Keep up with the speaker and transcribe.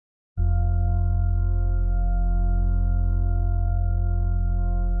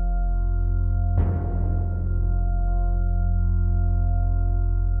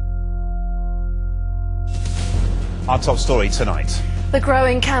Our top story tonight. The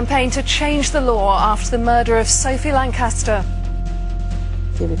growing campaign to change the law after the murder of Sophie Lancaster.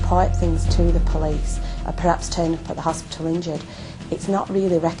 If you report things to the police or perhaps turn up at the hospital injured, it's not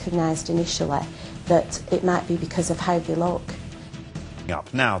really recognised initially that it might be because of how they look.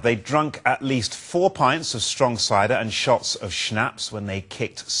 Now, they drunk at least 4 pints of strong cider and shots of schnapps when they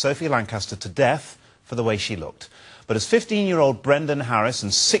kicked Sophie Lancaster to death for the way she looked. But as 15-year-old Brendan Harris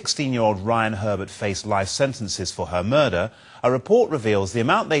and 16-year-old Ryan Herbert faced life sentences for her murder, a report reveals the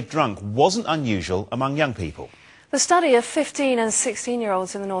amount they drunk wasn't unusual among young people. The study of 15 and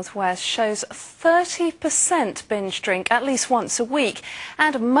 16-year-olds in the Northwest shows 30% binge drink at least once a week.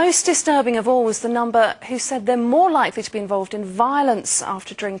 And most disturbing of all was the number who said they're more likely to be involved in violence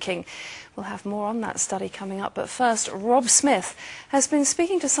after drinking. We'll have more on that study coming up, but first, Rob Smith has been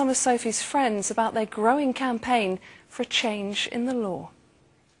speaking to some of Sophie's friends about their growing campaign for a change in the law.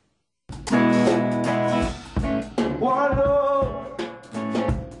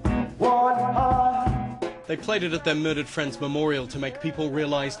 They played it at their murdered friend's memorial to make people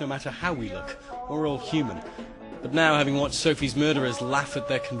realise no matter how we look, we're all human. But now, having watched Sophie's murderers laugh at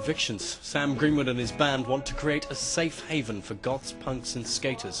their convictions, Sam Greenwood and his band want to create a safe haven for goths, punks and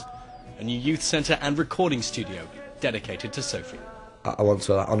skaters. A new youth centre and recording studio dedicated to Sophie. I want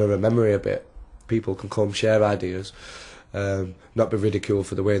to honour her memory a bit. People can come, share ideas, not be ridiculed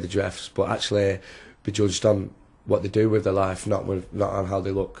for the way they dress, but actually be judged on what they do with their life, not on how they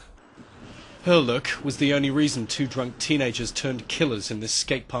look. Her look was the only reason 2 drunk teenagers turned killers in this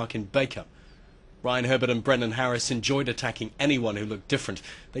skate park in Baker. Ryan Herbert and Brendan Harris enjoyed attacking anyone who looked different.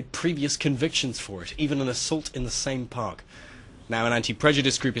 They'd previous convictions for it, even an assault in the same park. Now an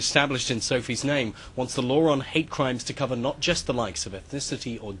anti-prejudice group established in Sophie's name wants the law on hate crimes to cover not just the likes of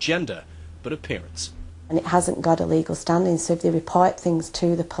ethnicity or gender, but appearance. And it hasn't got a legal standing, so if they report things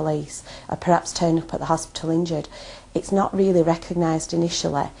to the police or perhaps turn up at the hospital injured, it's not really recognised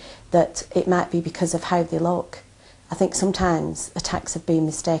initially that it might be because of how they look. I think sometimes attacks have been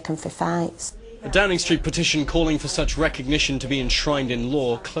mistaken for fights. A Downing Street petition calling for such recognition to be enshrined in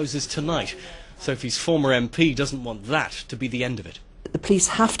law closes tonight. Sophie's former MP doesn't want that to be the end of it. The police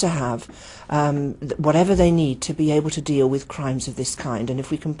have to have whatever they need to be able to deal with crimes of this kind, and if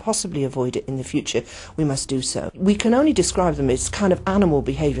we can possibly avoid it in the future, we must do so. We can only describe them as kind of animal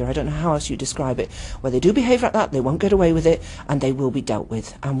behaviour. I don't know how else you describe it. Where they do behave like that, they won't get away with it, and they will be dealt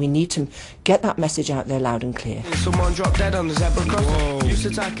with. And we need to get that message out there loud and clear. Someone dropped dead on the zebra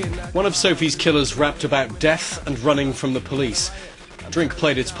crossing. One of Sophie's killers rapped about death and running from the police. Drink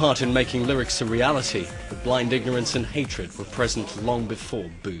played its part in making lyrics a reality, but blind ignorance and hatred were present long before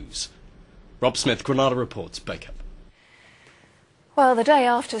booze. Rob Smith, Granada Reports, Baker. Well, the day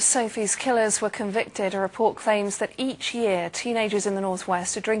after Sophie's killers were convicted, a report claims that each year teenagers in the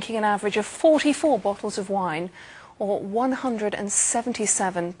Northwest are drinking an average of 44 bottles of wine or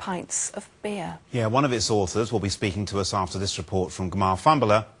 177 pints of beer. Yeah, one of its authors will be speaking to us after this report from Gamal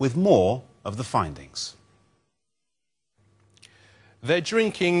Fumbler with more of the findings. They're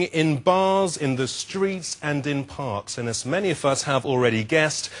drinking in bars, in the streets and in parks, and as many of us have already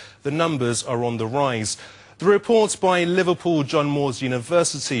guessed, the numbers are on the rise. The report by Liverpool John Moores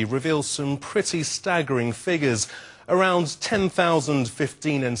University reveals some pretty staggering figures. Around 10,000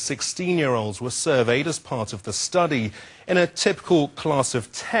 15 and 16-year-olds were surveyed as part of the study. In a typical class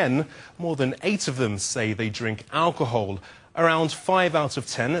of 10, more than 8 of them say they drink alcohol. Around 5 out of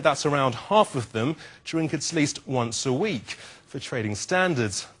 10, that's around half of them, drink at least once a week. For trading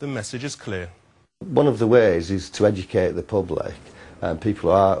standards, the message is clear. One of the ways is to educate the public, and people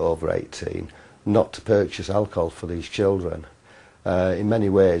who are over 18, not to purchase alcohol for these children. In many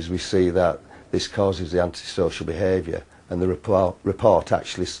ways we see that this causes the antisocial behaviour, and the report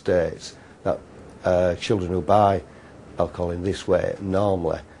actually states that children who buy alcohol in this way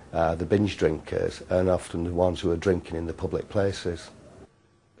normally are the binge drinkers and often the ones who are drinking in the public places.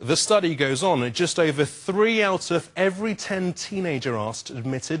 The study goes on. Just over 3 out of every 10 teenager asked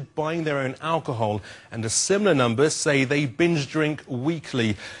admitted buying their own alcohol, and a similar number say they binge drink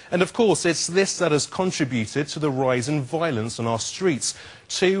weekly. And of course, it's this that has contributed to the rise in violence on our streets.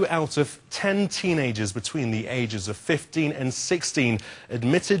 2 out of 10 teenagers between the ages of 15 and 16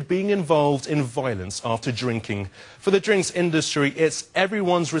 admitted being involved in violence after drinking. For the drinks industry, it's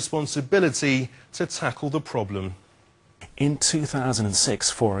everyone's responsibility to tackle the problem. In 2006,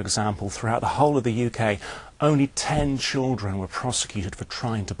 for example, throughout the whole of the UK, only 10 children were prosecuted for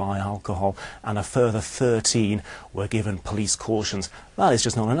trying to buy alcohol, and a further 13 were given police cautions. That is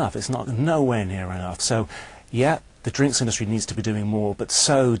just not enough. It's nowhere near enough. So, yeah, the drinks industry needs to be doing more, but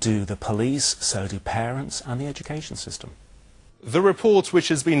so do the police, so do parents and the education system. The report, which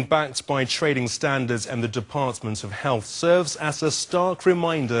has been backed by trading standards and the Department of Health, serves as a stark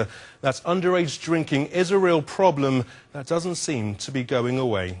reminder that underage drinking is a real problem that doesn't seem to be going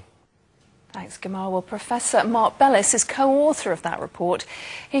away. Thanks, Gamal. Well, Professor Mark Bellis is co-author of that report.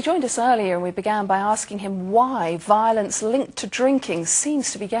 He joined us earlier and we began by asking him why violence linked to drinking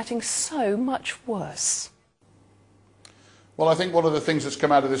seems to be getting so much worse. Well, I think one of the things that's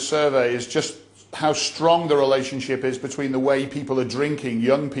come out of this survey is just how strong the relationship is between the way people are drinking,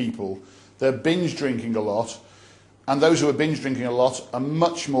 young people. They're binge drinking a lot, and those who are binge drinking a lot are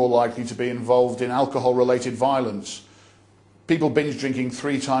much more likely to be involved in alcohol-related violence. People binge drinking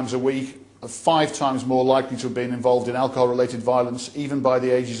 3 times a week are 5 times more likely to have been involved in alcohol-related violence, even by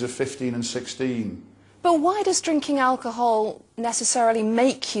the ages of 15 and 16. But why does drinking alcohol necessarily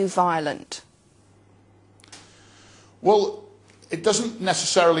make you violent? Well, it doesn't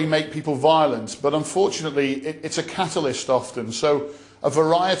necessarily make people violent, but unfortunately it's a catalyst often. So a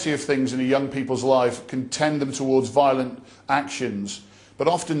variety of things in a young people's life can tend them towards violent actions. But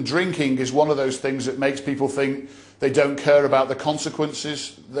often drinking is one of those things that makes people think they don't care about the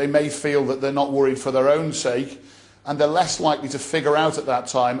consequences. They may feel that they're not worried for their own sake, and they're less likely to figure out at that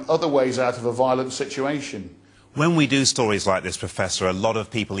time other ways out of a violent situation. When we do stories like this, Professor, a lot of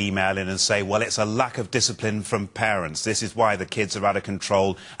people email in and say, well, it's a lack of discipline from parents. This is why the kids are out of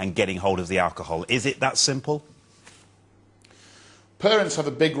control and getting hold of the alcohol. Is it that simple? Parents have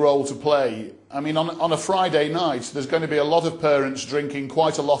a big role to play. I mean, on a Friday night, there's going to be a lot of parents drinking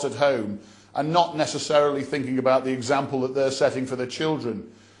quite a lot at home and not necessarily thinking about the example that they're setting for their children.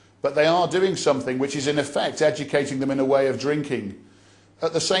 But they are doing something which is, in effect, educating them in a way of drinking.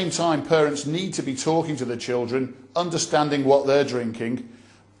 At the same time, parents need to be talking to their children, understanding what they're drinking,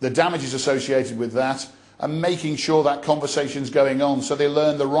 the damages associated with that, and making sure that conversation's going on so they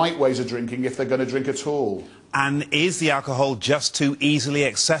learn the right ways of drinking if they're going to drink at all. And is the alcohol just too easily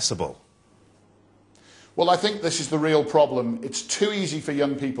accessible? Well, I think this is the real problem. It's too easy for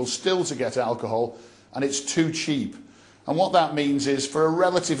young people still to get alcohol, and it's too cheap. And what that means is, for a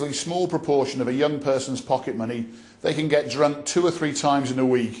relatively small proportion of a young person's pocket money, they can get drunk 2 or 3 times in a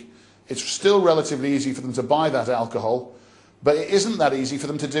week. It's still relatively easy for them to buy that alcohol, but it isn't that easy for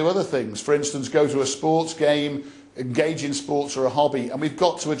them to do other things. For instance, go to a sports game, engage in sports or a hobby, and we've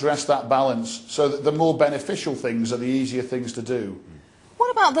got to address that balance so that the more beneficial things are the easier things to do. What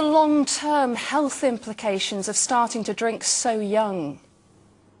about the long-term health implications of starting to drink so young?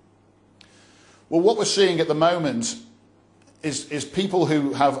 Well, what we're seeing at the moment is people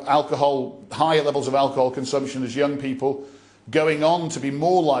who have higher levels of alcohol consumption as young people going on to be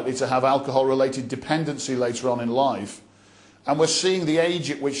more likely to have alcohol-related dependency later on in life. And we're seeing the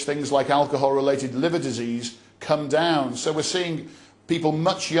age at which things like alcohol-related liver disease come down. So we're seeing people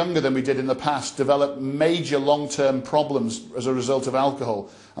much younger than we did in the past develop major long-term problems as a result of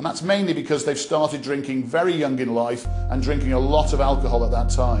alcohol. And that's mainly because they've started drinking very young in life and drinking a lot of alcohol at that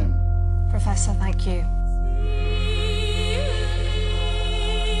time. Professor, thank you.